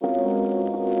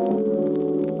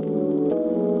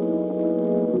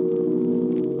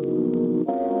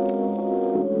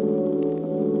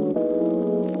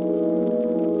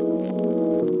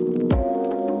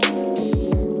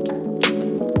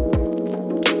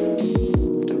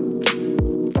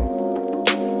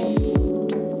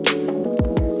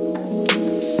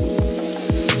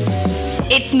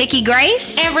It's Miki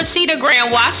Grace and Reesheda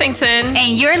Grant Washington,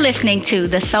 and you're listening to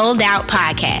the Sold Out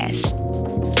Podcast.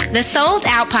 The Sold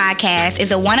Out Podcast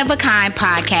is a one-of-a-kind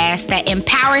podcast that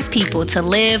empowers people to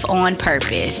live on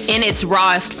purpose. In its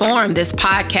rawest form, this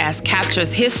podcast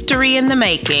captures history in the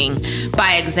making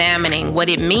by examining what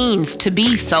it means to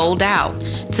be sold out,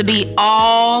 to be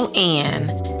all in,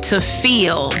 to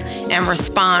feel and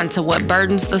respond to what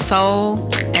burdens the soul,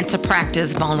 and to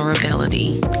practice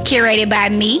vulnerability. Curated by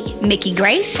me, Miki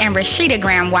Grace, and Reesheda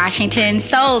Grant Washington,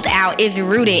 Sold Out is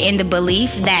rooted in the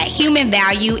belief that human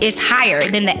value is higher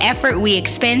than the effort we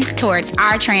expend towards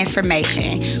our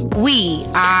transformation. We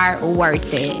are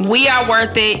worth it. We are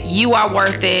worth it. You are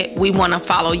worth it. We want to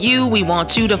follow you. We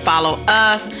want you to follow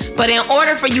us. But in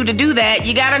order for you to do that,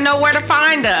 you got to know where to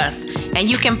find us. And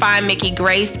you can find Miki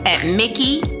Grace at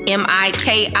Miki,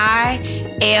 M-I-K-I-L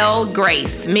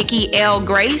Grace, Miki L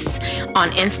Grace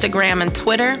on Instagram and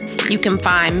Twitter. You can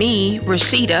find me,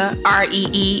 Reesheda,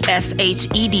 R-E-E-S-H-E-D-A,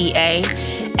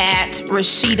 at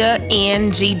Reesheda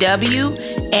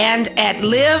NGW and at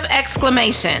Live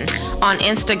Exclamation on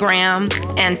Instagram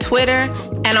and Twitter.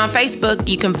 And on Facebook,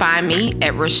 you can find me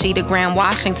at Reesheda Grant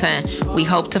Washington. We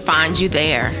hope to find you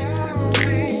there.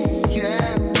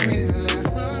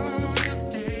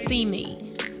 See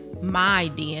me, my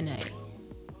DNA.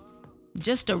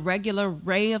 Just a regular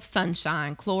ray of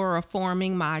sunshine,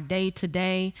 chloroforming my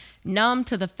day-to-day, numb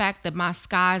to the fact that my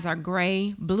skies are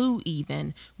gray, blue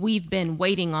even. We've been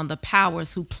waiting on the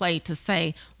powers who play to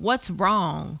say, what's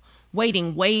wrong?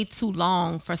 Waiting way too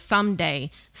long for someday,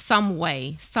 some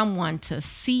way, someone to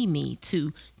see me,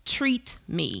 to treat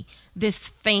me, this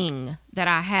thing that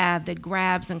I have that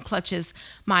grabs and clutches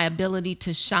my ability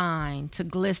to shine, to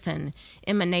glisten,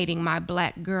 emanating my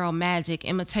black girl magic,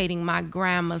 imitating my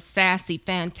grandma's sassy,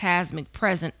 phantasmic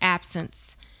present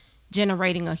absence,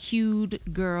 generating a hued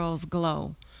girl's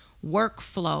glow,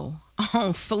 workflow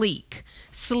on fleek,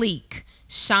 sleek,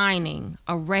 shining,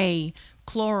 array,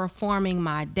 chloroforming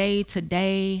my day to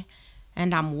day,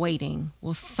 and I'm waiting.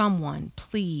 Will someone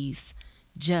please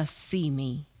just see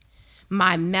me?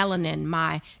 My melanin,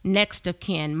 my next of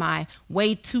kin, my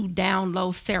way too down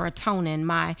low serotonin,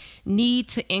 my need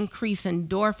to increase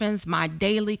endorphins, my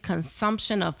daily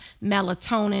consumption of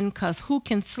melatonin, 'cause who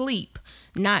can sleep?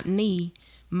 Not me.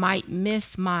 Might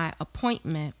miss my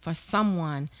appointment for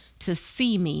someone to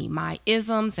see me, my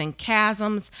isms and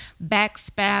chasms, back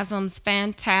spasms,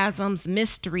 phantasms,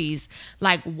 mysteries,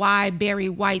 like why Barry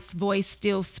White's voice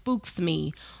still spooks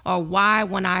me, or why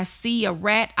when I see a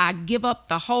rat I give up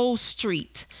the whole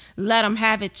street. Let 'em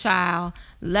have it, child.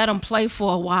 Let 'em play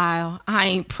for a while. I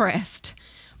ain't pressed,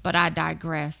 but I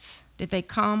digress. Did they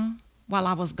come while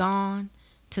I was gone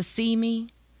to see me?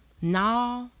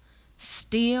 No.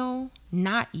 Still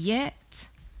not yet,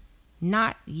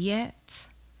 not yet,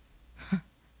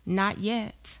 not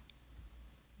yet.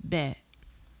 Bet.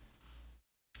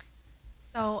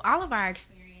 So all of our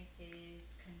experiences,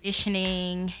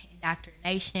 conditioning,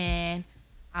 indoctrination,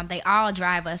 they all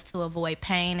drive us to avoid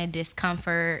pain and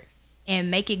discomfort and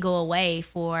make it go away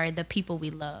for the people we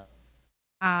love.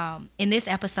 In this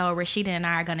episode, Reesheda and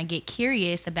I are going to get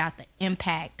curious about the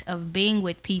impact of being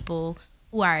with people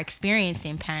who are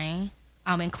experiencing pain,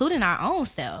 including our own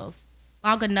selves,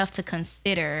 long enough to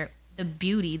consider the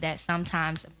beauty that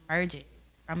sometimes emerges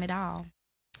from it all.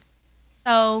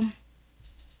 So,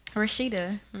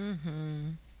 Reesheda,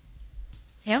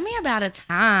 tell me about a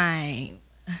time.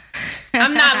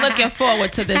 I'm not looking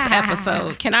forward to this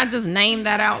episode. Can I just name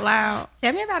that out loud?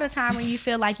 Tell me about a time when you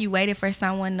feel like you waited for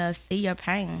someone to see your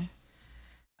pain.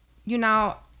 You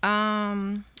know,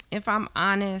 if I'm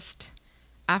honest,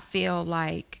 I feel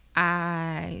like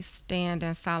I stand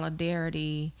in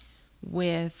solidarity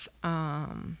with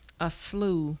a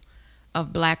slew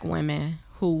of black women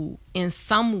who in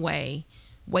some way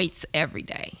waits every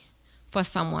day for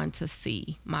someone to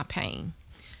see my pain.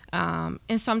 And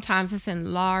sometimes it's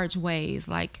in large ways,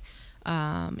 like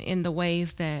in the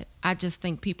ways that I just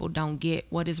think people don't get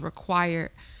what is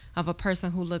required of a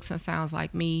person who looks and sounds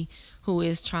like me, who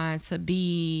is trying to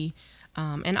be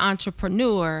an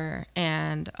entrepreneur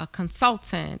and a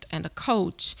consultant and a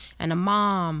coach and a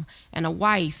mom and a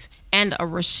wife and a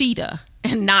Reesheda,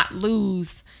 and not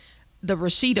lose the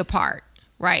Reesheda part,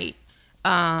 right?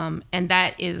 And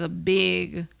that is a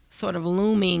big sort of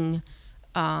looming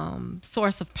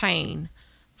source of pain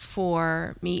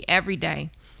for me every day.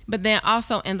 But then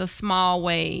also in the small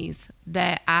ways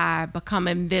that I become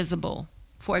invisible.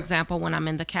 For example, when I'm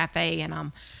in the cafe and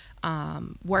I'm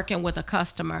working with a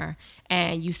customer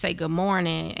and you say good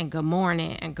morning and good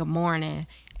morning and good morning,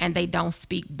 and they don't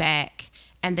speak back,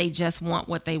 and they just want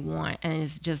what they want, and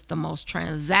it's just the most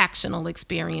transactional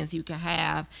experience you can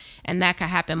have, and that can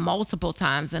happen multiple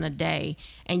times in a day,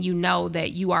 and you know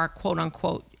that you are, quote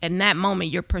unquote, in that moment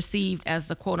you're perceived as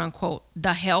the, quote unquote,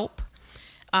 the help,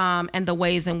 and the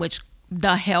ways in which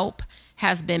the help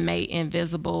has been made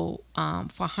invisible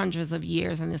for hundreds of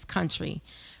years in this country.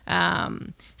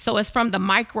 So it's from the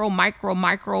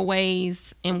micro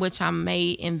ways in which I'm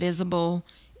made invisible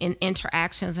in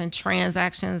interactions and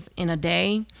transactions in a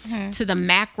day, to the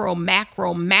macro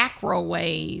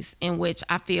ways in which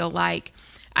I feel like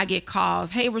I get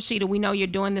calls. Hey, Reesheda, we know you're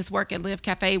doing this work at Live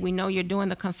Cafe. We know you're doing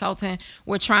the consulting.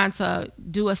 We're trying to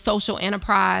do a social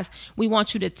enterprise. We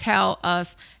want you to tell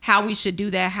us how we should do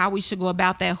that, how we should go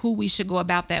about that, who we should go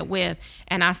about that with.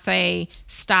 And I say,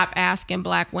 stop asking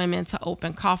Black women to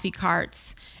open coffee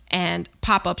carts and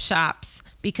pop-up shops,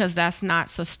 because that's not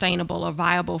sustainable or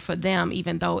viable for them,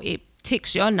 even though it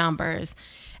ticks your numbers.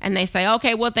 And they say,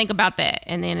 okay, we'll think about that.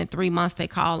 And then in 3 months they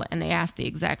call and they ask the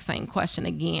exact same question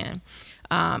again.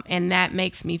 And that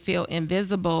makes me feel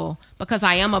invisible, because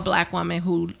I am a Black woman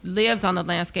who lives on the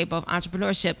landscape of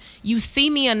entrepreneurship. You see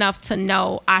me enough to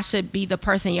know I should be the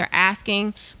person you're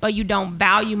asking, but you don't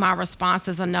value my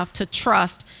responses enough to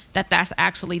trust that that's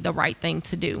actually the right thing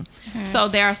to do. So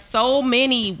there are so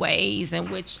many ways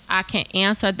in which I can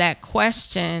answer that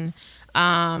question.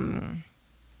 And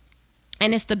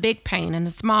it's the big pain and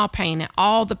the small pain and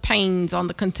all the pains on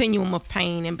the continuum of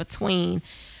pain in between.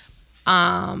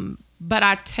 But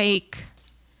I take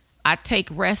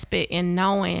respite in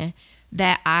knowing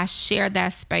that I share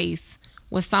that space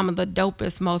with some of the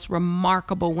dopest, most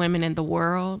remarkable women in the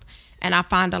world. And I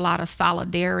find a lot of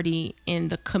solidarity in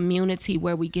the community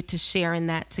where we get to share in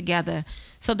that together.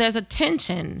 So there's a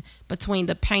tension between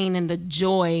the pain and the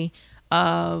joy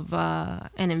of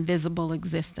an invisible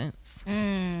existence.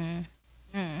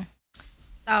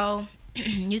 So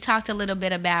you talked a little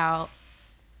bit about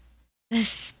the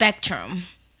spectrum,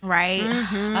 right,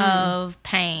 of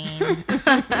pain.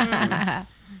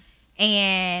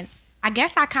 And I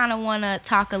guess I kind of want to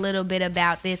talk a little bit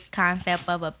about this concept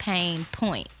of a pain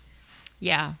point.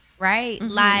 Yeah. Right?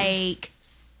 Like,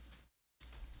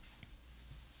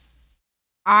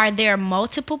 are there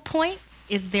multiple points?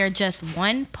 Is there just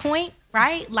one point,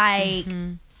 right? Like,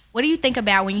 what do you think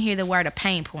about when you hear the word a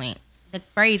pain point? The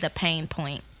phrase a pain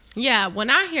point. Yeah, when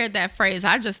I hear that phrase,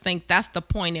 I just think that's the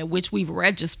point at which we've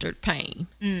registered pain.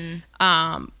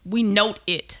 We note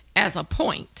it as a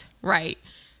point, right?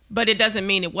 But it doesn't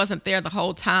mean it wasn't there the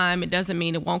whole time. It doesn't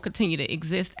mean it won't continue to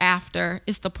exist after.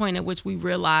 It's the point at which we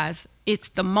realize, it's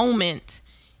the moment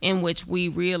in which we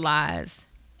realize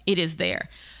it is there.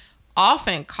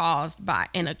 Often caused by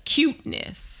an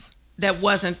acuteness that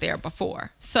wasn't there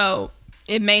before. So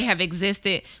it may have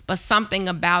existed, but something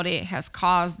about it has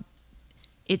caused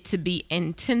it to be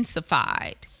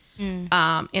intensified in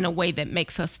a way that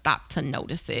makes us stop to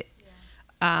notice it.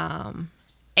 And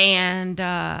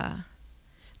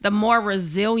the more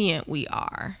resilient we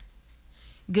are,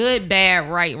 good, bad,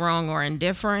 right, wrong, or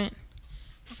indifferent,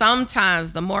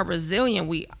 sometimes the more resilient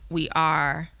we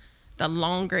are, the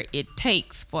longer it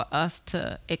takes for us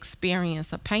to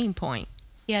experience a pain point.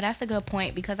 Yeah, that's a good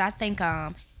point, because I think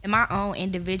in my own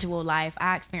individual life,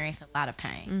 I experienced a lot of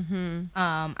pain.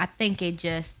 I think it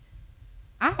just,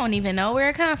 I don't even know where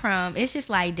it comes from. It's just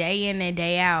like day in and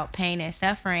day out, pain and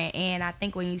suffering. And I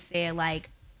think when you said like,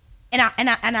 and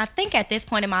I think at this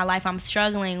point in my life, I'm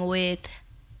struggling with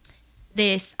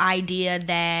this idea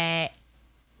that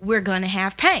we're gonna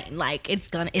have pain. Like it's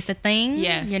a thing.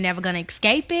 Yes. You're never gonna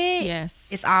escape it. Yes.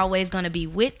 It's always gonna be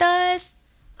with us.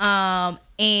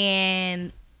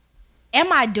 And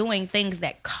am I doing things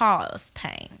that cause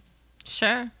pain?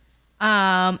 Sure.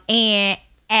 And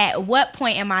at what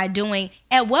point am I doing,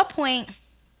 how do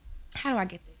I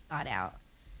get this thought out?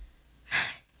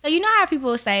 So you know how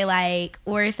people say like,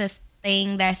 or it's a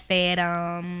thing that said,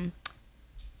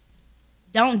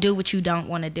 don't do what you don't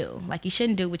want to do. Like you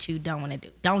shouldn't do what you don't want to do.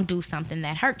 Don't do something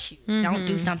that hurts you. Don't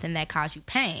do something that causes you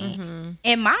pain.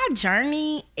 In my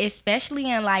journey,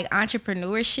 especially in like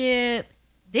entrepreneurship,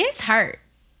 this hurts.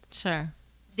 Sure.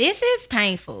 This is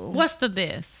painful. What's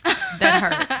this that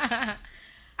hurts?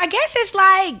 I guess it's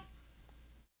like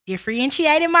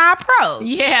differentiating my approach.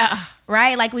 Yeah.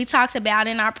 Right? Like we talked about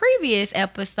in our previous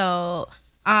episode.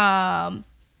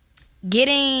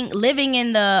 Living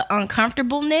in the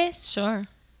uncomfortableness. Sure.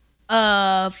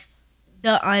 Of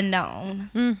the unknown.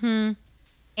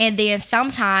 And then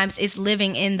sometimes it's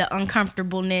living in the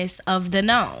uncomfortableness of the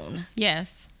known.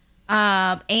 Yes.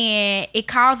 And it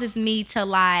causes me to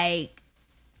like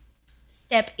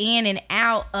step in and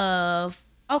out of,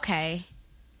 okay,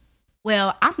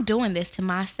 well, I'm doing this to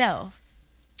myself,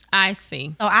 I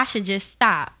see. so I should just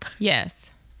stop. Yes.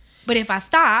 But if I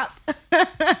stop,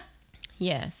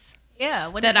 Yes. yeah,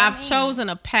 what does That that I've mean? chosen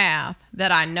a path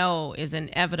that I know is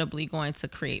inevitably going to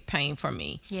create pain for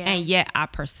me. Yeah. And yet I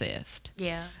persist.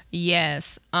 Yeah.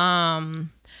 Yes.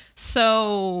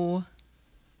 So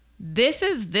this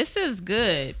is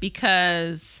good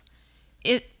because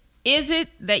it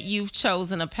that you've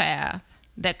chosen a path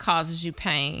that causes you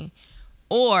pain,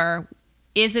 or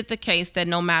is it the case that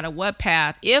no matter what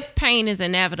path, if pain is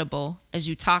inevitable, as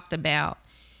you talked about,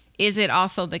 is it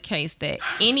also the case that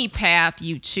any path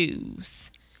you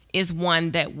choose is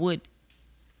one that would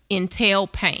entail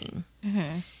pain?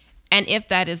 Mm-hmm. And if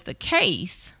that is the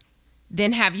case,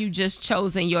 then have you just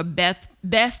chosen your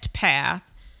best path,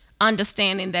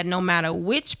 understanding that no matter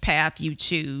which path you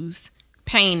choose,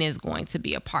 pain is going to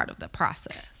be a part of the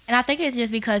process? And I think it's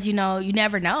just because, you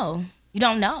never know. You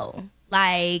don't know.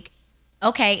 Like,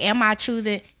 okay, am I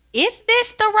choosing, is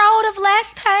this the road of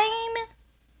less pain?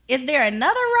 Is there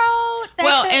another road?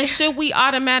 And should we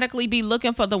automatically be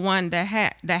looking for the one that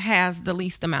has the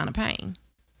least amount of pain?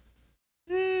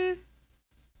 Mm,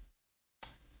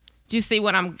 Do you see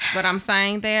what I'm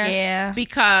saying there? yeah.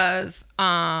 Because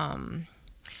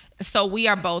so we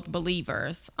are both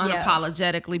believers, Yeah.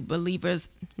 unapologetically believers.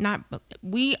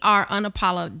 We are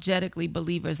unapologetically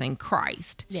believers in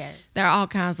Christ. Yes. There are all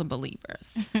kinds of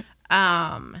believers.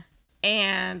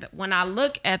 And when I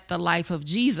look at the life of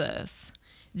Jesus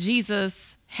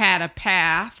had a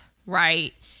path,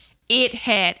 right? It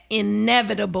had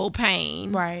inevitable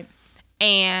pain. Right.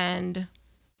 And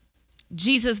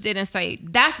Jesus didn't say,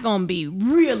 that's going to be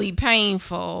really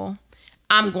painful.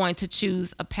 I'm going to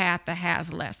choose a path that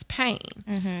has less pain.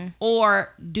 Mm-hmm.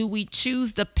 Or do we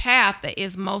choose the path that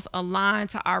is most aligned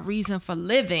to our reason for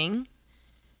living,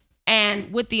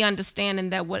 and with the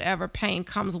understanding that whatever pain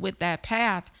comes with that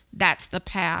path, that's the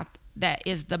path that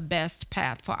is the best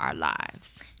path for our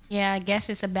lives? Yeah, I guess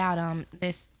it's about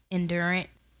this endurance.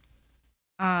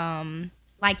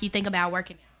 Like you think about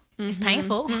working out. It's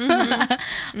painful.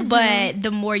 But the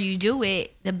more you do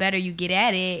it, the better you get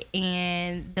at it,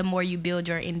 and the more you build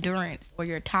your endurance or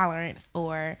your tolerance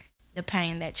for the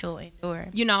pain that you'll endure.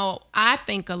 I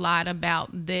think a lot about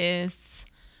this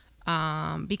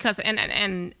because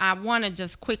and I want to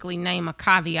just quickly name a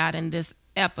caveat in this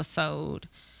episode,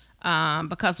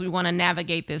 because we want to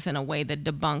navigate this in a way that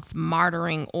debunks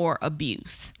martyring or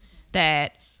abuse.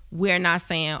 That we're not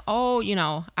saying,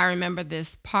 I remember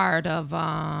this part of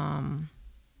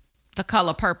The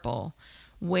Color Purple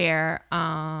where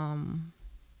Mr.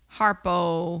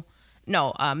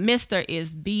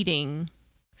 is beating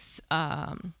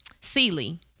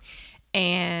Celie,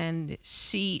 and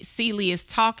Celie is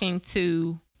talking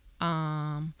to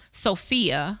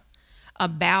Sophia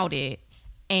about it,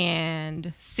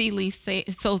 and Sophia's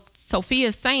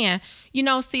saying,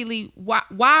 Celie, why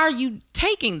are you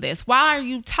taking this? Why are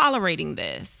you tolerating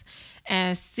this?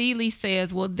 And Celie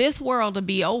says, well, this world will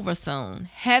be over soon.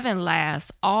 Heaven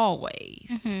lasts always.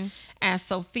 Mm-hmm. And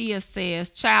Sophia says,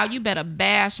 child, you better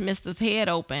bash Mister's head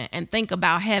open and think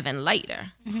about heaven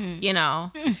later.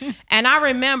 Mm-hmm. And I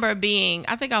remember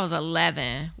I think I was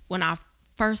 11 when I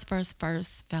first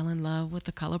fell in love with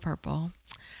The Color Purple.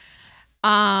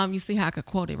 You see how I could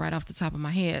quote it right off the top of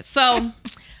my head. So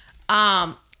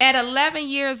at 11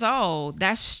 years old,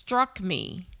 that struck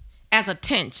me as a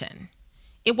tension.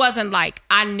 It wasn't like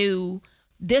I knew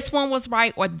this one was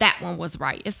right or that one was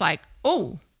right. It's like,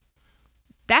 oh,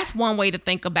 that's one way to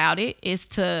think about it, is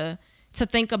to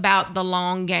think about the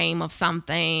long game of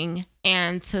something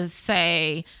and to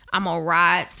say, I'm going to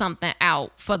ride something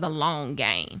out for the long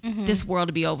game. Mm-hmm. This world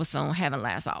will be over soon. Heaven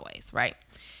lasts always, right?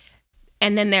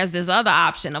 And then there's this other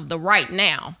option of the right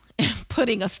now,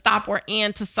 putting a stop or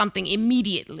end to something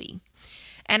immediately.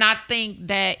 And I think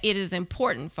that it is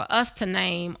important for us to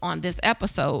name on this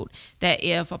episode that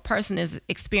if a person is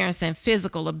experiencing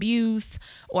physical abuse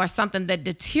or something that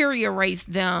deteriorates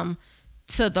them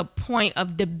to the point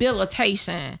of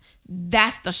debilitation,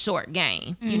 that's the short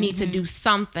game. Mm-hmm. You need to do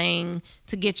something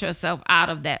to get yourself out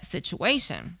of that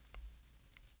situation.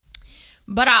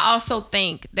 But I also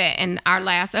think that, and our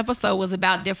last episode was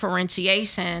about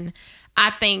differentiation,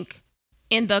 I think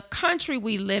in the country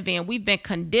we live in, we've been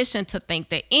conditioned to think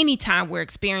that anytime we're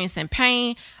experiencing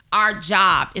pain, our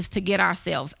job is to get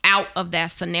ourselves out of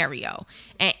that scenario.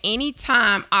 And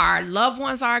anytime our loved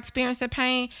ones are experiencing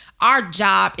pain, our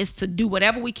job is to do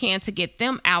whatever we can to get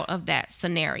them out of that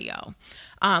scenario.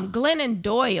 Glennon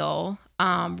Doyle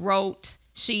wrote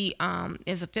She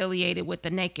is affiliated with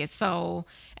the Naked Soul,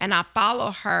 and I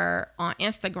follow her on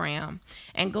Instagram.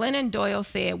 And Glennon Doyle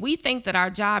said, "We think that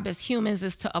our job as humans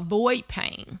is to avoid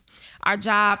pain. Our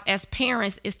job as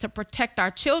parents is to protect our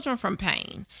children from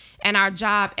pain. And our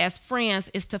job as friends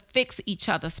is to fix each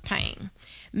other's pain.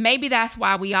 Maybe that's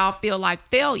why we all feel like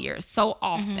failures so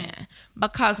often,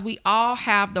 because we all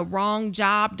have the wrong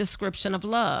job description of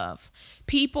love.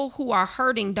 People who are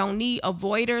hurting don't need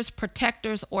avoiders,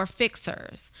 protectors, or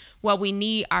fixers. What we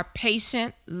need are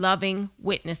patient, loving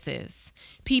witnesses.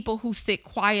 People who sit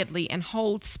quietly and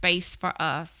hold space for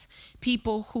us.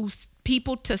 People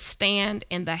to stand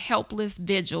in the helpless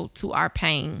vigil to our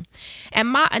pain." And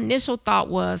my initial thought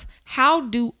was, how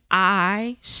do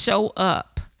I show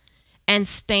up and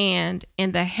stand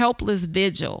in the helpless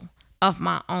vigil of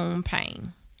my own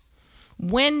pain?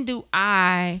 When do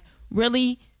I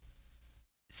really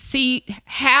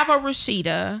have a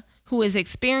Reesheda who is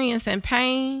experiencing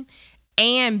pain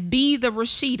and be the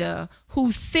Reesheda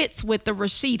who sits with the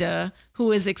Reesheda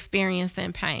who is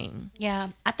experiencing pain? Yeah,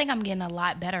 I think I'm getting a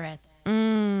lot better at that.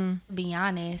 To be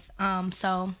honest.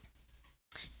 So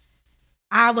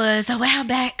a while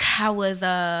back, I was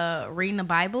reading the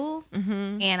Bible,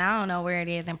 and I don't know where it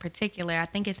is in particular. I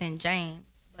think it's in James,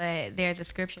 but there's a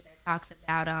scripture that talks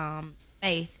about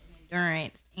faith and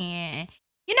endurance. And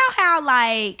you know how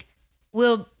like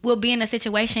we'll be in a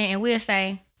situation and we'll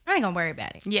say, "I ain't gonna worry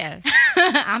about it." Yes.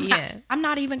 I'm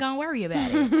not even gonna worry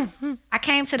about it. I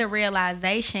came to the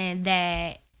realization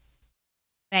that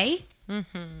faith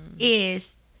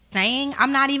is saying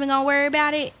I'm not even gonna worry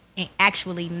about it and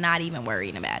actually not even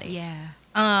worrying about it. Yeah.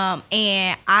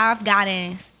 And I've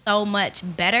gotten so much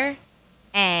better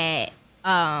at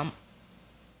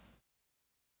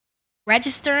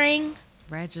registering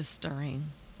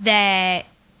that,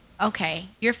 okay,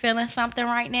 you're feeling something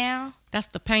right now. That's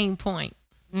the pain point.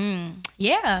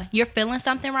 Yeah, you're feeling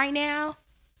something right now,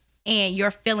 and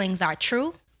your feelings are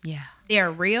true. Yeah.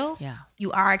 They're real. Yeah.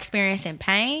 You are experiencing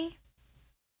pain,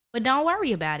 but don't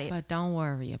worry about it.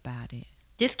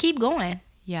 Just keep going.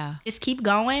 Yeah. Just keep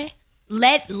going.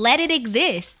 Let it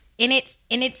exist in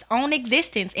its own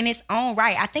existence, in its own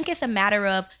right. I think it's a matter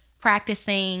of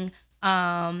practicing,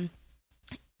 building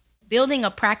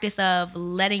a practice of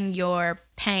letting your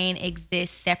pain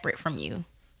exist separate from you.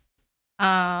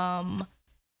 I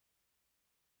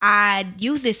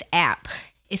use this app.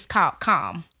 It's called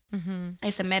Calm.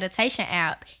 It's a meditation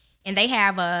app, and they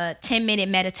have 10-minute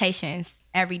meditations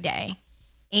every day.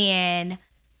 And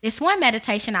this one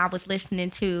meditation I was listening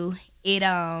to, it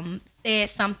said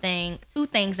two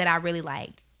things that I really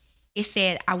liked. It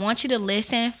said, "I want you to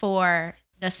listen for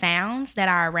the sounds that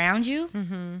are around you,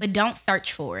 but don't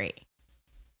search for it."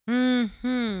 Don't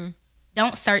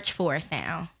search for a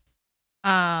sound.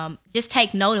 Just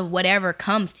take note of whatever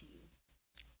comes to you.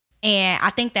 And I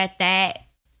think that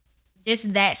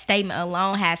statement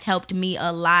alone has helped me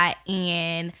a lot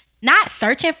in not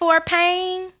searching for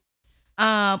pain,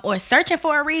 or searching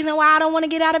for a reason why I don't want to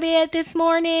get out of bed this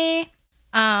morning,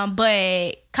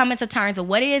 but coming to terms with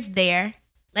what is there,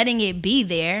 letting it be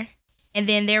there. And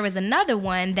then there was another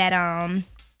one that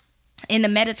in the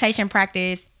meditation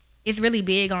practice, it's really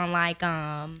big on like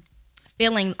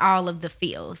feeling all of the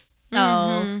feels.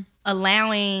 So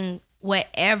allowing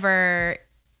whatever,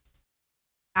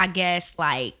 I guess,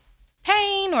 like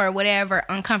pain or whatever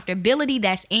uncomfortability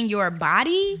that's in your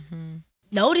body,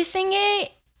 noticing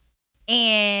it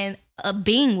and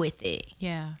being with it.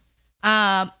 Yeah.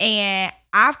 And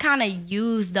I've kind of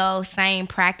used those same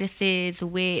practices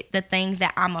with the things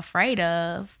that I'm afraid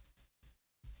of.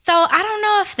 So I don't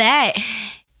know if that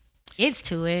gets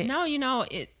to it. No,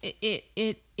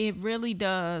 it really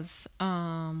does.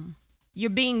 You're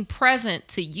being present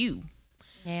to you.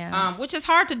 Yeah. Which is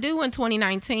hard to do in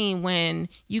 2019 when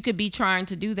you could be trying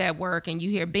to do that work and you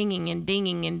hear binging and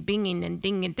dinging and binging and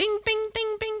ding and ding, bing,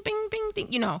 ding, bing, bing, bing,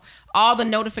 ding. All the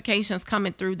notifications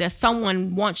coming through that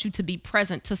someone wants you to be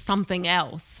present to something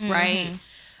else, right?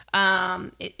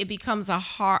 It becomes a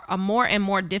more and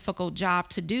more difficult job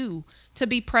to do, to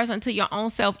be present to your own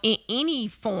self in any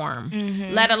form,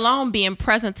 let alone being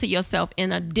present to yourself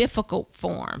in a difficult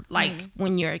form, like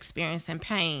when you're experiencing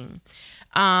pain.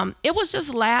 It was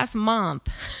just last month.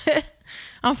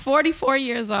 I'm 44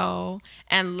 years old,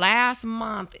 and last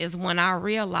month is when I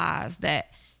realized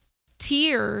that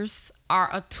tears are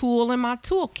a tool in my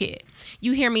toolkit.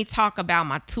 You hear me talk about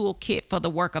my toolkit for the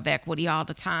work of equity all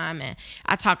the time, and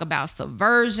I talk about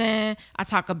subversion, I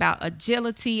talk about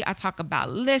agility, I talk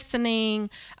about listening,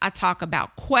 I talk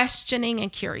about questioning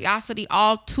and curiosity,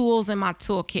 all tools in my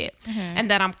toolkit,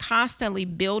 and that I'm constantly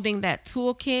building that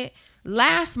toolkit.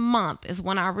 Last month is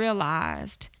when I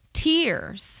realized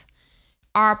tears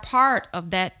are part of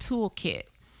that toolkit.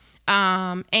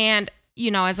 And,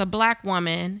 as a Black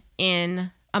woman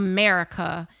in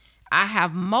America, I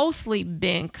have mostly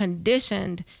been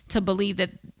conditioned to believe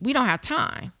that we don't have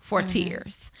time for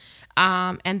tears.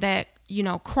 And that,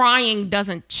 crying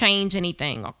doesn't change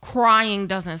anything, or crying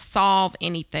doesn't solve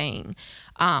anything.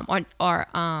 My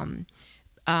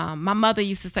mother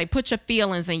used to say, put your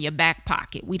feelings in your back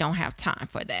pocket. We don't have time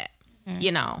for that,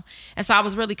 And so I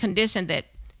was really conditioned that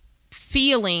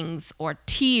feelings or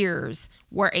tears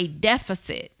were a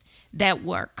deficit, that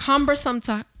were cumbersome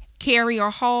to carry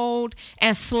or hold,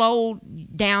 and slow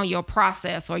down your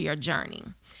process or your journey.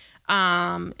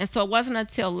 And so it wasn't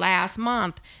until last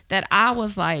month that I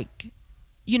was like,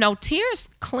 tears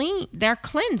they're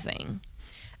cleansing.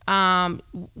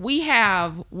 We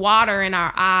have water in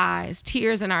our eyes,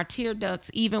 tears in our tear ducts,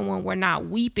 even when we're not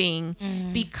weeping,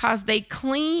 because they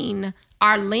clean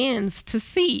our lens to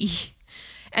see.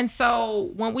 And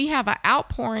so when we have an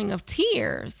outpouring of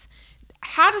tears,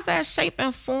 how does that shape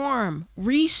and form,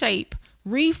 reshape,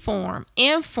 reform,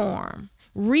 inform,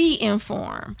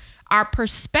 re-inform our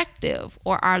perspective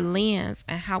or our lens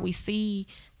and how we see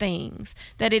things?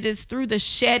 That it is through the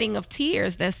shedding of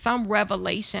tears that some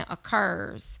revelation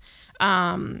occurs.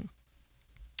 And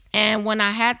when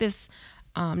I had this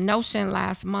notion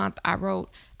last month, I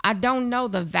wrote, I don't know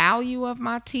the value of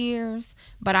my tears,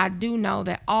 but I do know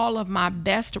that all of my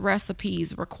best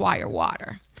recipes require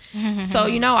water. So,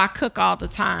 I cook all the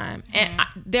time. And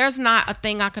there's not a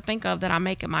thing I could think of that I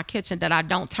make in my kitchen that I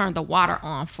don't turn the water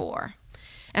on for.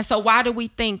 And so why do we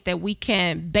think that we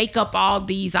can bake up all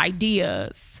these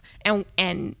ideas and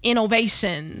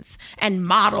innovations and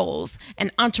models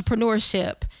and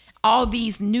entrepreneurship, all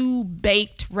these new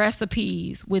baked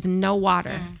recipes with no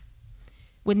water?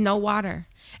 With no water.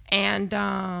 And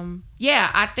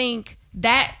I think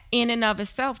that in and of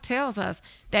itself tells us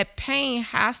that pain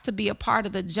has to be a part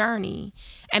of the journey.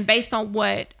 And based on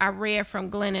what I read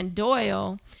from Glennon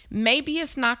Doyle, maybe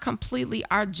it's not completely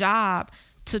our job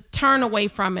to turn away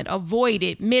from it, avoid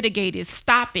it, mitigate it,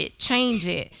 stop it, change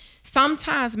it.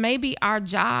 Sometimes maybe our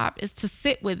job is to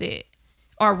sit with it.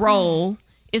 Our role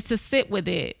is to sit with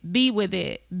it,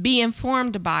 be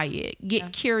informed by it,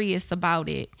 get curious about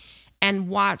it, and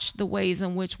watch the ways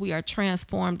in which we are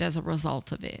transformed as a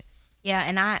result of it. Yeah,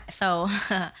 and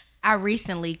I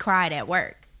recently cried at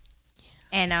work.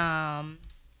 And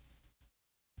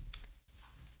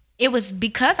it was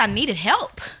because I needed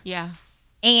help. Yeah.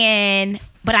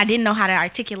 But I didn't know how to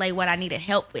articulate what I needed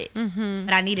help with.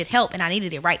 But I needed help, and I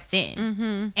needed it right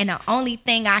then. And the only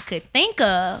thing I could think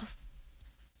of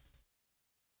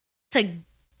to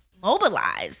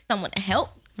mobilize someone to help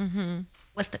me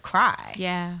was to cry.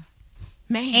 Yeah.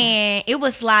 Man. And it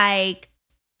was like,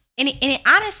 and it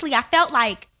honestly, I felt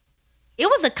like it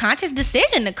was a conscious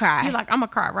decision to cry. You're like, I'm going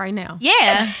to cry right now.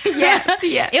 Yeah. Yes.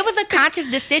 It was a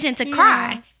conscious decision to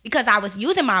cry because I was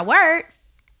using my words.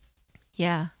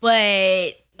 Yeah.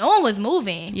 But no one was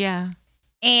moving. Yeah.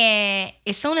 And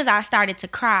as soon as I started to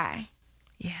cry,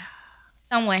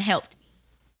 someone helped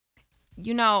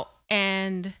me.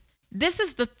 And this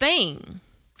is the thing,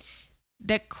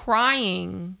 that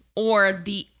crying, or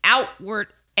the outward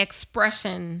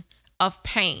expression of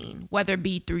pain, whether it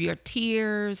be through your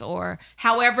tears or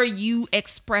however you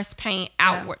express pain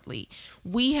outwardly,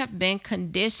 we have been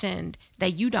conditioned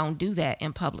that you don't do that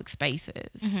in public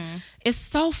spaces. It's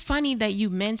so funny that you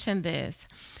mentioned this,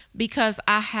 because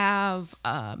I have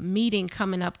a meeting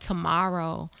coming up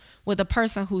tomorrow with a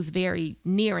person who's very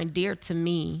near and dear to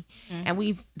me. And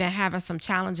we've been having some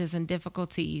challenges and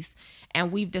difficulties,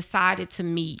 and we've decided to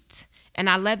meet. And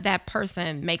I let that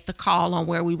person make the call on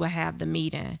where we will have the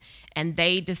meeting. And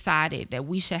they decided that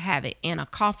we should have it in a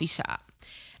coffee shop.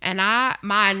 And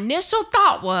my initial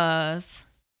thought was,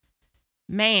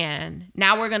 man,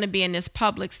 now we're going to be in this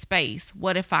public space.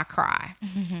 What if I cry?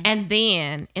 And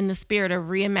then in the spirit of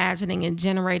reimagining and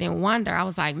generating wonder, I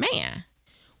was like, man,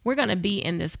 we're going to be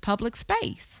in this public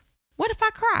space. What if I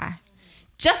cry?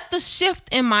 Just the shift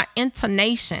in my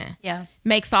intonation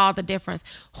makes all the difference.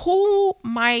 Who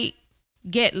might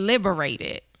get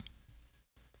liberated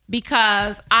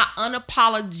because I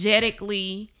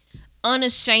unapologetically,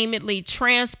 unashamedly,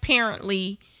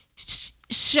 transparently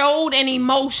showed an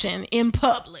emotion in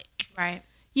public? Right.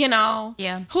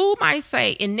 Yeah. Who might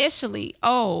say initially,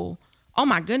 oh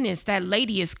my goodness, that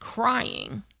lady is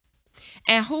crying.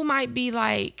 And who might be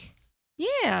like,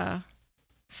 yeah,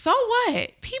 so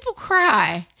what? People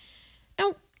cry.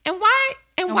 And why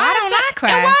don't I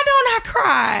cry? And why don't I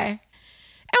cry?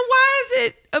 And why is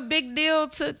it a big deal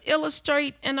to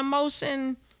illustrate an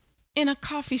emotion in a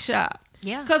coffee shop?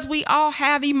 Yeah. Because we all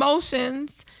have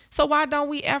emotions. So why don't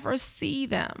we ever see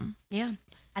them? Yeah.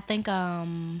 I think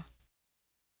 9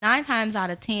 times out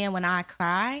of 10 when I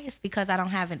cry, it's because I don't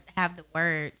have the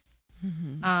words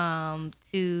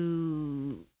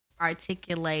to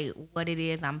articulate what it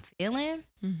is I'm feeling.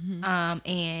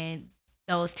 And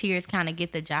those tears kind of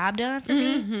get the job done for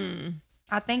me.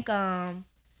 I think man,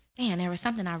 there was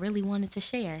something I really wanted to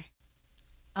share.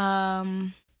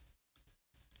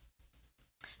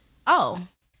 Oh,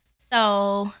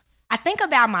 so I think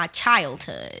about my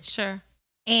childhood. Sure.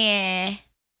 And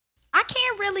I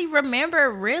can't really remember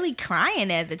really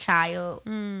crying as a child.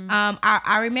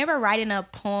 I remember writing a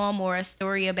poem or a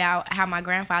story about how my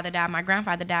grandfather died. My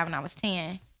grandfather died when I was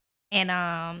 10. And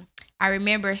I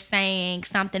remember saying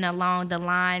something along the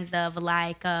lines of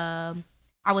like, I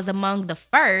was among the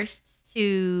first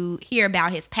to hear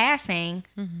about his passing,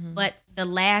 but the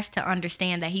last to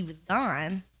understand that he was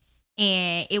gone.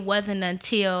 And it wasn't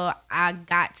until I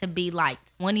got to be like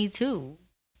 22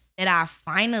 that I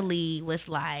finally was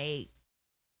like,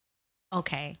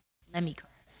 okay, let me cry.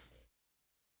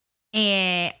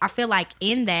 And I feel like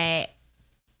in that,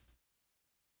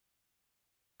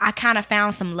 I kind of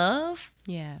found some love.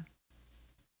 Yeah.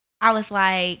 I was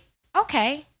like,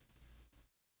 okay,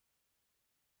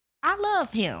 I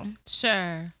love him.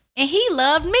 Sure. And he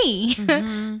loved me.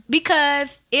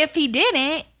 Because if he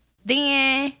didn't,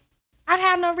 then I'd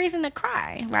have no reason to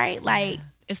cry, right? Like,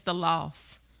 it's the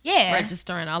loss. Yeah.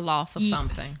 Registering a loss of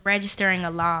something. Registering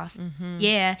a loss.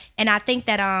 Yeah. And I think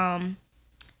that I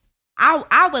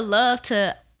would love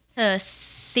to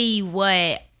see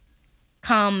what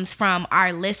comes from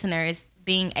our listeners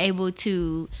being able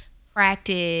to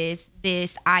practice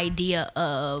this idea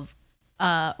of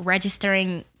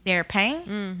registering their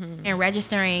pain and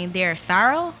registering their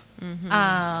sorrow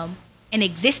and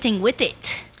existing with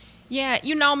it. Yeah,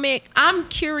 you know, Mick, I'm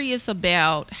curious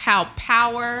about how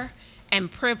power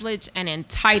and privilege and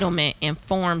entitlement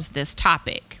informs this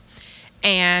topic.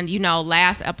 And, you know,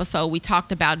 last episode we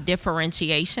talked about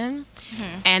differentiation.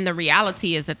 And the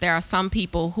reality is that there are some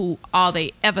people who all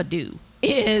they ever do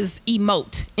is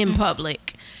emote in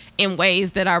public in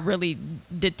ways that are really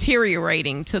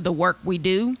deteriorating to the work we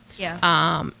do.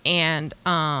 And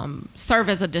serve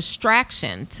as a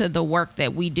distraction to the work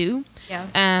that we do.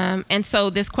 And so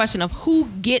this question of who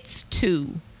gets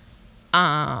to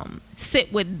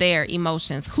sit with their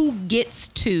emotions, who gets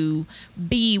to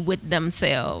be with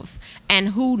themselves, and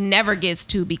who never gets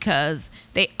to because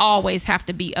they always have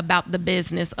to be about the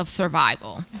business of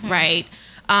survival, right?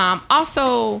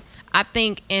 Also, I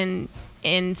think in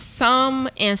some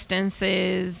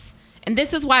instances, and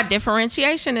this is why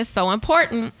differentiation is so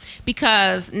important,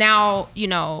 because now, you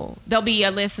know, there'll be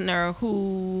a listener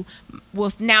who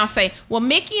will now say, well,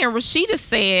 Miki and Reesheda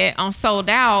said on Sold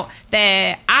Out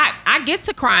that I get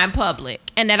to cry in public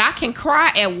and that I can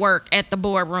cry at work at the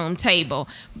boardroom table.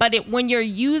 But when you're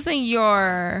using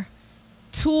your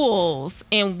tools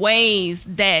in ways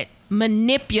that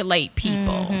manipulate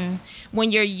people,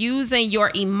 when you're using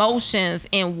your emotions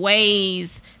in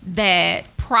ways that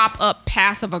prop up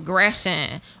passive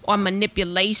aggression or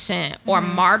manipulation or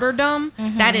martyrdom,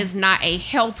 that is not a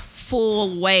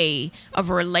healthful way of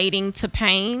relating to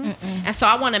pain. And so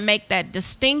I want to make that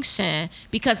distinction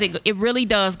because it really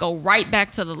does go right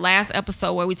back to the last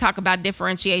episode where we talk about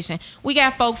differentiation. We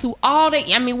got folks who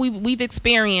we've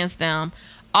experienced them.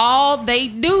 All they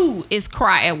do is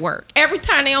cry at work. Every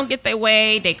time they don't get their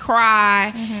way, they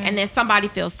cry, and then somebody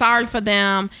feels sorry for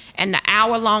them. And the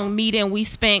hour-long meeting we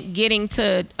spent getting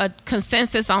to a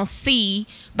consensus on C,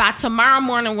 by tomorrow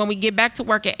morning when we get back to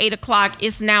work at 8 o'clock,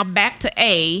 it's now back to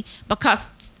A because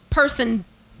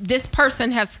this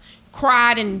person has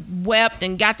cried and wept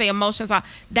and got their emotions out.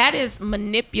 That is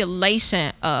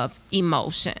manipulation of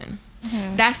emotion.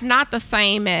 That's not the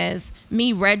same as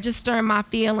me registering my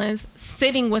feelings,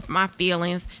 sitting with my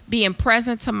feelings, being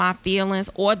present to my feelings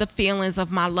or the feelings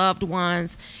of my loved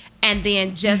ones, and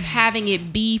then just having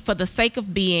it be for the sake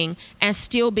of being and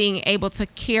still being able to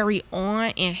carry on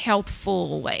in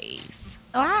healthful ways.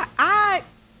 So I'm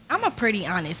a pretty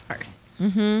honest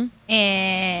person.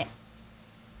 And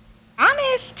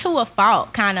honest to a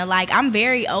fault, kind of. Like, I'm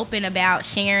very open about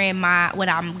sharing what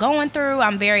I'm going through.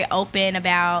 I'm very open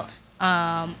about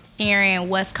sharing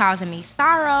what's causing me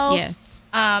sorrow. Yes.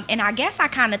 And I guess I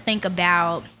kind of think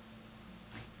about,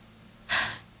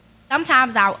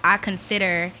 sometimes I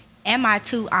consider, am I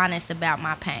too honest about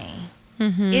my pain?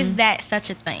 Is that such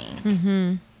a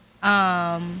thing?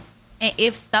 And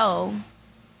if so,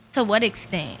 to what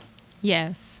extent?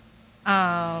 Yes.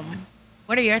 What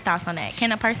What are your thoughts on that?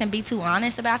 Can a person be too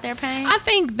honest about their pain? I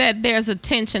think that there's a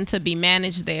tension to be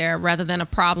managed there rather than a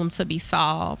problem to be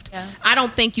solved. Yeah. I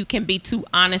don't think you can be too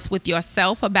honest with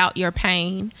yourself about your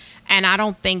pain. And I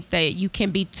don't think that you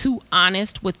can be too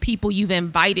honest with people you've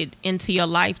invited into your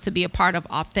life to be a part of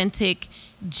authentic,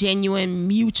 genuine,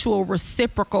 mutual,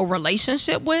 reciprocal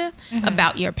relationship with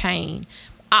about your pain.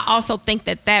 I also think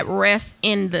that rests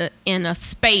in a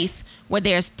space where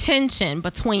there's tension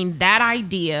between that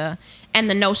idea and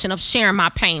the notion of sharing my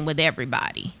pain with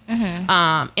everybody. In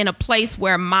a place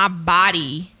where my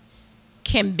body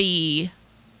can be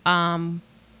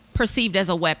perceived as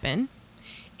a weapon,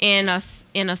 in a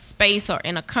space or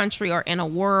in a country or in a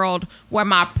world where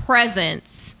my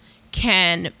presence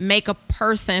can make a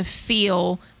person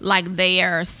feel like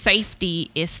their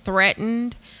safety is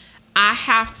threatened. I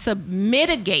have to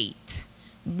mitigate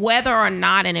whether or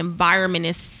not an environment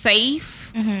is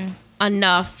safe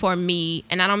enough for me.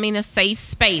 And I don't mean a safe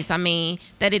space. I mean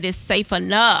that it is safe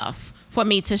enough for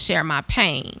me to share my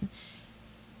pain,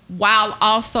 while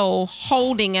also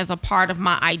holding as a part of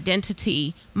my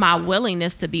identity my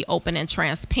willingness to be open and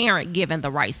transparent given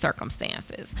the right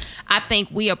circumstances. I think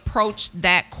we approach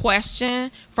that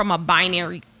question from a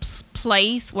binary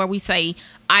place where we say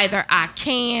either I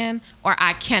can or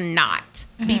I cannot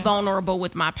be vulnerable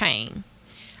with my pain.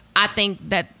 I think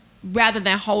that rather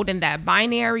than holding that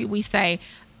binary, we say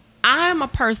I'm a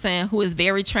person who is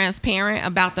very transparent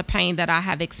about the pain that I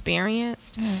have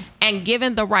experienced, and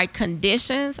given the right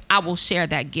conditions, I will share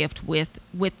that gift with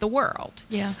the world.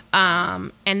 Yeah.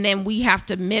 And then we have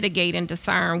to mitigate and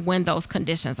discern when those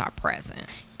conditions are present.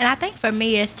 And I think for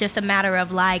me, it's just a matter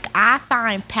of like, I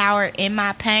find power in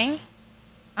my pain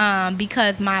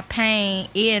because my pain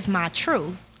is my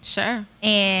truth. Sure.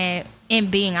 And in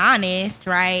being honest,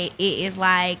 right, it is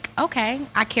like, okay,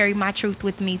 I carry my truth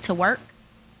with me to work.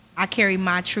 I carry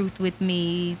my truth with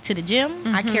me to the gym.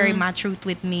 I carry my truth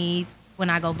with me when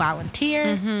I go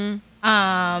volunteer.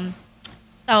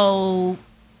 So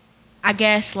I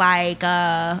guess like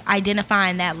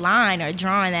identifying that line or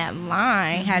drawing that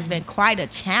line has been quite a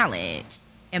challenge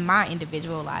in my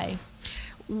individual life.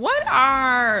 What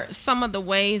are some of the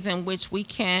ways in which we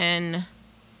can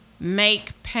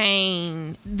make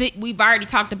pain that we've already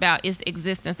talked about its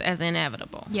existence as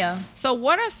inevitable? Yeah. So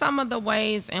what are some of the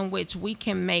ways in which we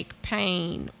can make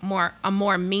pain a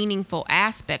more meaningful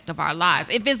aspect of our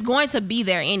lives? If it's going to be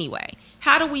there anyway,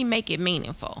 how do we make it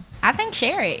meaningful? I think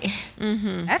share it.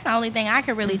 That's the only thing I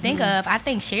can really think of. I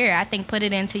think share it. I think put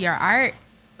it into your art,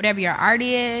 whatever your art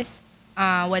is,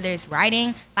 whether it's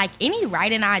writing. Like any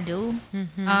writing I do,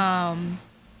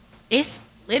 it's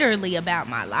literally about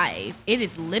my life. It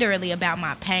is literally about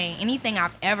my pain. Anything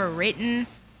I've ever written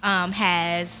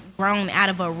has grown out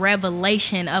of a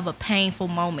revelation of a painful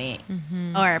moment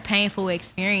or a painful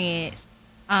experience.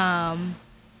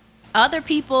 Other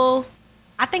people,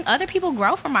 I think other people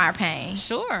grow from our pain.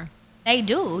 Sure. They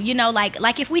do. You know,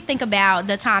 like if we think about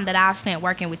the time that I've spent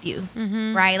working with you,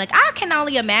 right? Like I can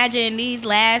only imagine these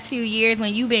last few years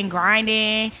when you've been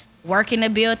grinding, working to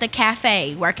build the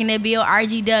cafe, working to build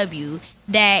RGW,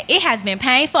 that it has been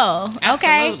painful.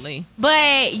 Absolutely. Okay?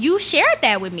 But you shared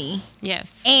that with me. Yes.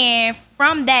 And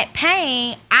from that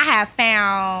pain, I have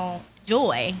found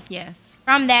joy. Yes.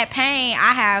 From that pain,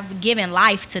 I have given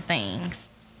life to things.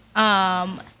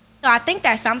 So I think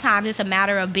that sometimes it's a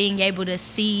matter of being able to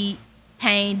see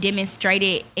pain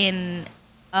demonstrated in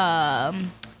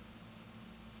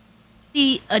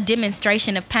see a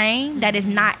demonstration of pain that is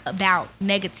not about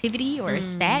negativity or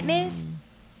sadness.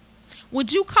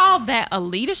 Would you call that a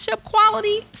leadership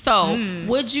quality? So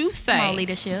would you say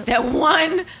leadership. that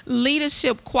one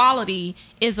leadership quality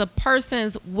is a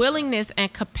person's willingness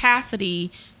and capacity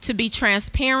to be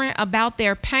transparent about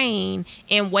their pain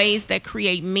in ways that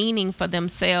create meaning for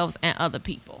themselves and other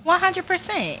people?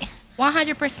 100%.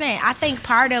 100%. I think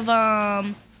part of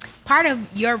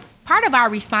our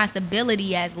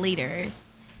responsibility as leaders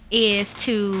is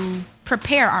to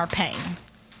prepare our pain.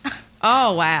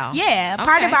 Oh, wow. Yeah,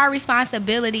 part of Okay. our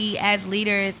responsibility as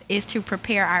leaders is to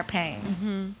prepare our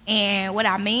pain. And what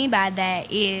I mean by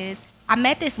that is I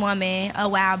met this woman a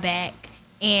while back,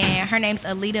 and her name's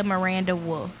Alita Miranda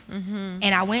Wolf. And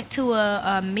I went to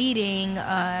a meeting,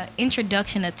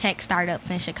 introduction to tech startups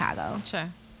in Chicago. Sure.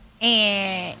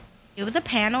 And it was a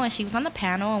panel, and she was on the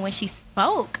panel, and when she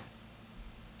spoke,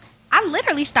 I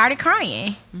literally started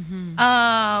crying.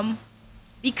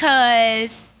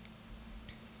 Because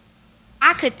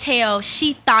I could tell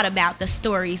she thought about the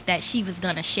stories that she was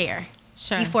going to share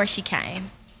before she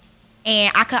came.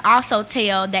 And I could also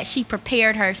tell that she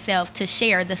prepared herself to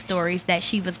share the stories that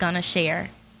she was going to share.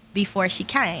 before she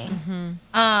came.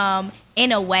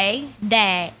 In a way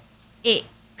that it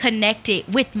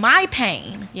connected with my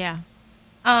pain. Yeah.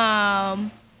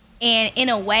 And in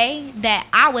a way that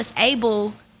I was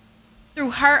able,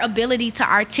 through her ability to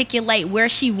articulate where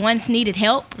she once needed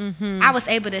help, I was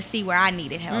able to see where I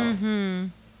needed help.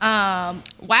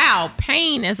 Wow,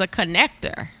 pain is a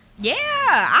connector. Yeah,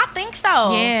 I think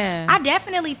so. Yeah. I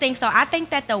definitely think so. I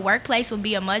think that the workplace would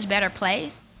be a much better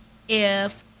place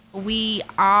if we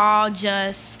all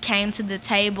just came to the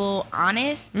table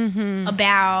honest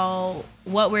about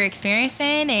what we're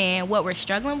experiencing and what we're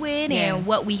struggling with and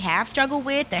what we have struggled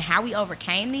with and how we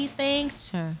overcame these things.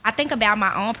 Sure. I think about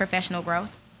my own professional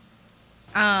growth.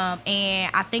 And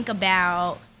I think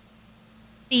about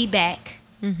feedback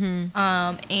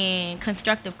and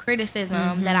constructive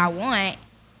criticism that I want.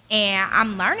 And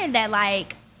I'm learning that,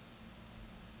 like,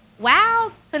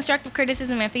 while constructive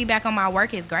criticism and feedback on my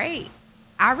work is great,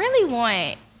 I really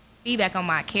want feedback on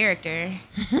my character.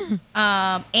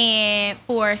 And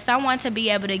for someone to be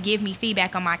able to give me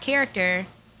feedback on my character,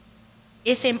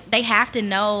 they have to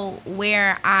know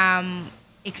where I'm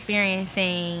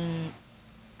experiencing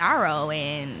sorrow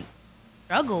and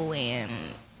struggle and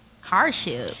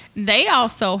hardship. They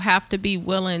also have to be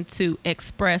willing to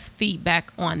express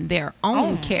feedback on their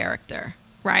own character,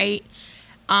 right?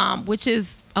 Which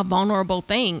is a vulnerable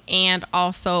thing and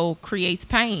also creates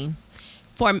pain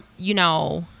for,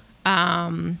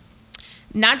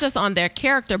 not just on their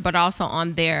character, but also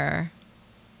on their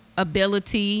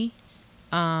ability,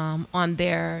 on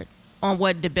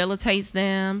what debilitates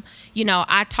them.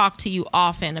 I talk to you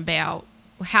often about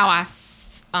how I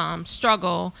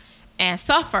struggle and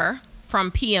suffer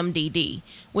from PMDD,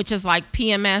 which is like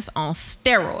PMS on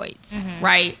steroids,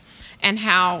 right? And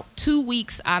how 2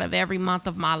 weeks out of every month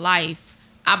of my life,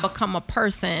 I become a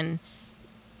person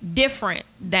different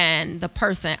than the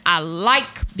person I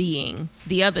like being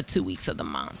the other 2 weeks of the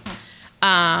month.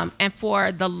 And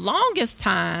for the longest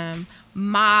time,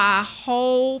 my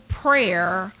whole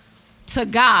prayer to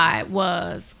God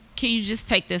was, can you just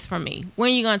take this from me?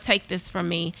 When are you going to take this from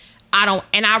me?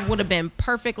 I would have been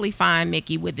perfectly fine,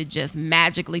 Miki, with it just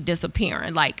magically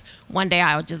disappearing. Like one day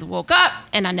I just woke up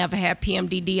and I never had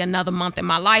PMDD another month in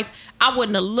my life. I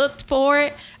wouldn't have looked for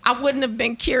it. I wouldn't have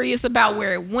been curious about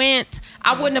where it went.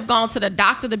 I wouldn't have gone to the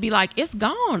doctor to be like, it's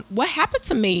gone. What happened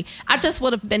to me? I just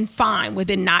would have been fine with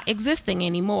it not existing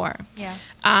anymore. Yeah.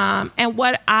 And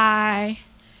what I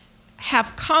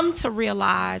have come to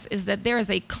realize is that there is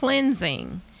a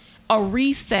cleansing, a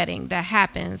resetting that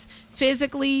happens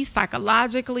physically,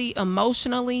 psychologically,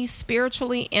 emotionally,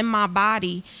 spiritually in my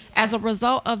body as a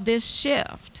result of this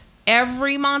shift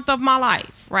every month of my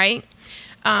life, right?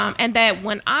 And that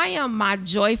when I am my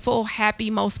joyful,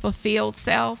 happy, most fulfilled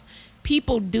self,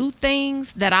 people do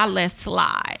things that I let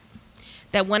slide.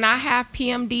 That when I have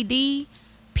PMDD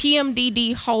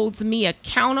holds me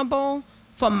accountable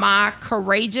for my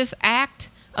courageous act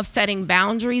of setting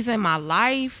boundaries in my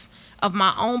life, of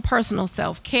my own personal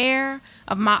self-care,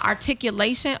 of my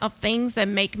articulation of things that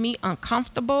make me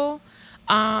uncomfortable,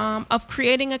 of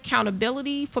creating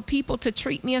accountability for people to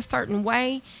treat me a certain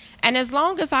way. And as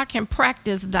long as I can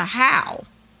practice the how,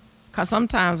 because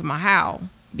sometimes my how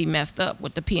be messed up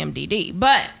with the PMDD,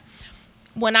 but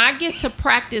when I get to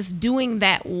practice doing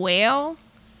that well,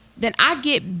 then I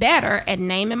get better at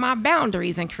naming my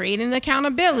boundaries and creating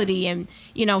accountability and,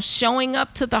 showing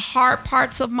up to the hard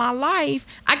parts of my life.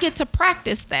 I get to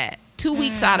practice that 2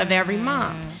 weeks out of every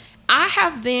month. I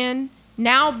have then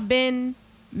now been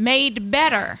made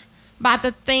better by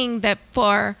the thing that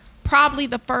for probably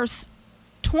the first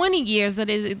 20 years that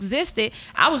it existed,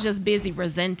 I was just busy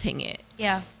resenting it.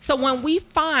 Yeah. So when we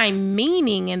find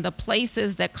meaning in the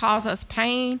places that cause us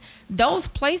pain, those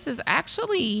places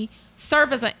actually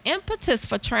serve as an impetus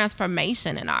for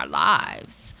transformation in our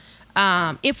lives.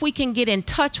 If we can get in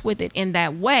touch with it in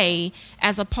that way,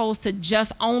 as opposed to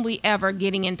just only ever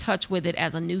getting in touch with it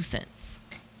as a nuisance.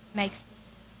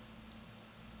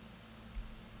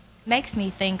 Makes me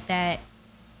think that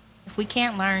if we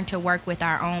can't learn to work with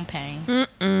our own pain,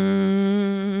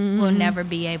 we'll never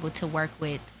be able to work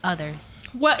with others.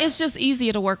 Well, it's just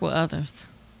easier to work with others.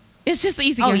 It's just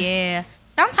easier. Oh, yeah.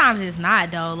 Sometimes it's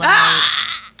not, though.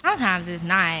 Sometimes it's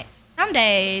not. Some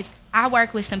days I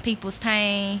work with some people's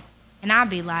pain and I'll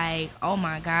be like, oh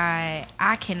my God,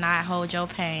 I cannot hold your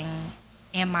pain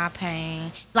and my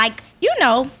pain.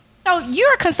 So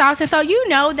you're a consultant, so you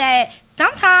know that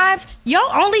sometimes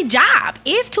your only job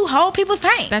is to hold people's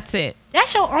pain. That's it.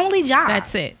 That's your only job.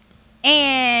 That's it.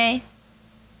 And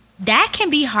that can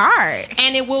be hard.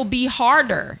 And it will be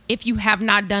harder if you have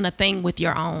not done a thing with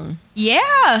your own.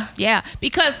 Yeah. Yeah.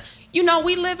 Because You know,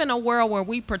 we live in a world where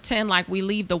we pretend like we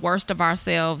leave the worst of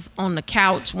ourselves on the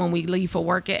couch when we leave for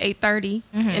work at 8:30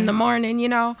 in the morning, you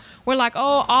know. We're like,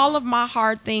 oh, all of my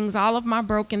hard things, all of my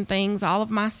broken things, all of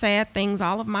my sad things,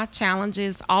 all of my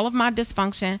challenges, all of my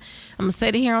dysfunction, I'm going to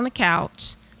sit here on the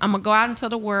couch. I'm going to go out into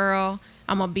the world.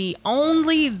 I'm going to be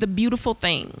only the beautiful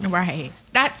things. Right.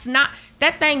 That's not,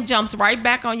 that thing jumps right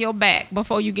back on your back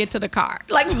before you get to the car.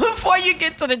 Like before you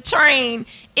get to the train,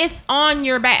 it's on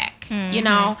your back, you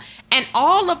know? And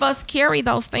all of us carry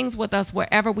those things with us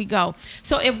wherever we go.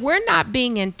 So if we're not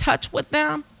being in touch with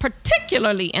them,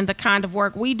 particularly in the kind of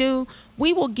work we do,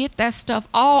 we will get that stuff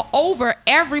all over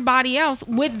everybody else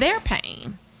with their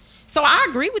pain. So I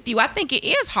agree with you. I think it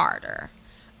is harder.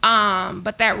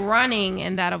 But that running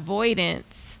and that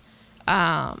avoidance,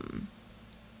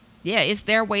 it's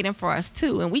there waiting for us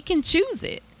too. And we can choose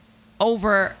it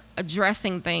over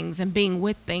addressing things and being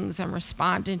with things and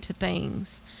responding to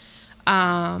things.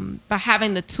 By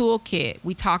having the toolkit,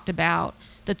 we talked about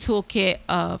the toolkit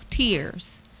of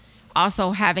tears.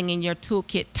 Also having in your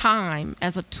toolkit time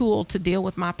as a tool to deal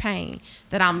with my pain.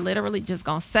 That I'm literally just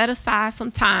going to set aside some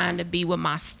time to be with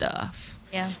my stuff.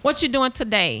 Yeah. What you doing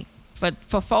today?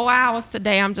 For 4 hours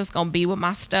today, I'm just going to be with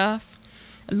my stuff.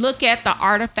 Look at the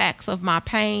artifacts of my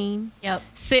pain. Yep.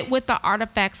 Sit with the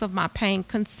artifacts of my pain.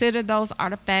 Consider those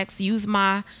artifacts. Use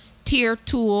my tear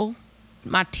tool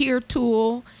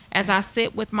as I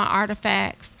sit with my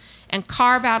artifacts and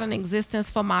carve out an existence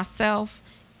for myself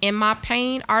in my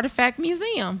pain artifact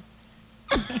museum.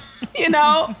 You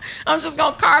know, I'm just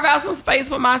going to carve out some space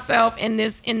for myself in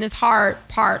this hard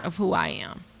part of who I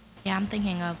am. Yeah, I'm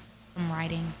thinking of some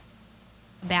writing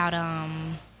about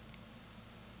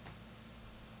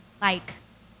like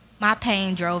my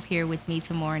pain drove here with me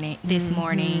this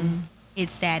morning. It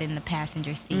sat in the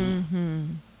passenger seat.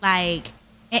 Like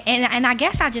and I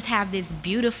guess I just have this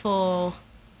beautiful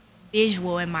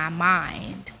visual in my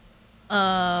mind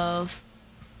of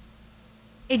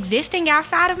existing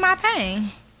outside of my pain.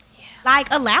 Yeah. Like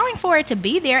allowing for it to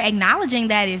be there, acknowledging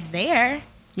that it's there.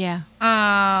 Yeah.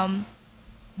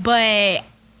 But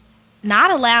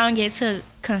not allowing it to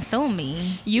consume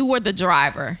me. You were the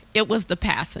driver. It was the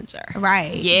passenger.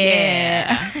 Right.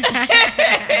 Yeah.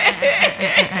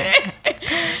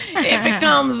 It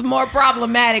becomes more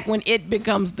problematic when it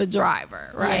becomes the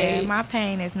driver, right? Yeah, my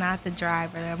pain is not the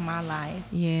driver of my life.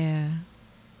 Yeah.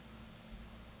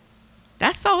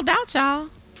 That's sold out, y'all.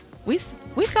 We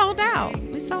sold out.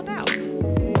 We sold out.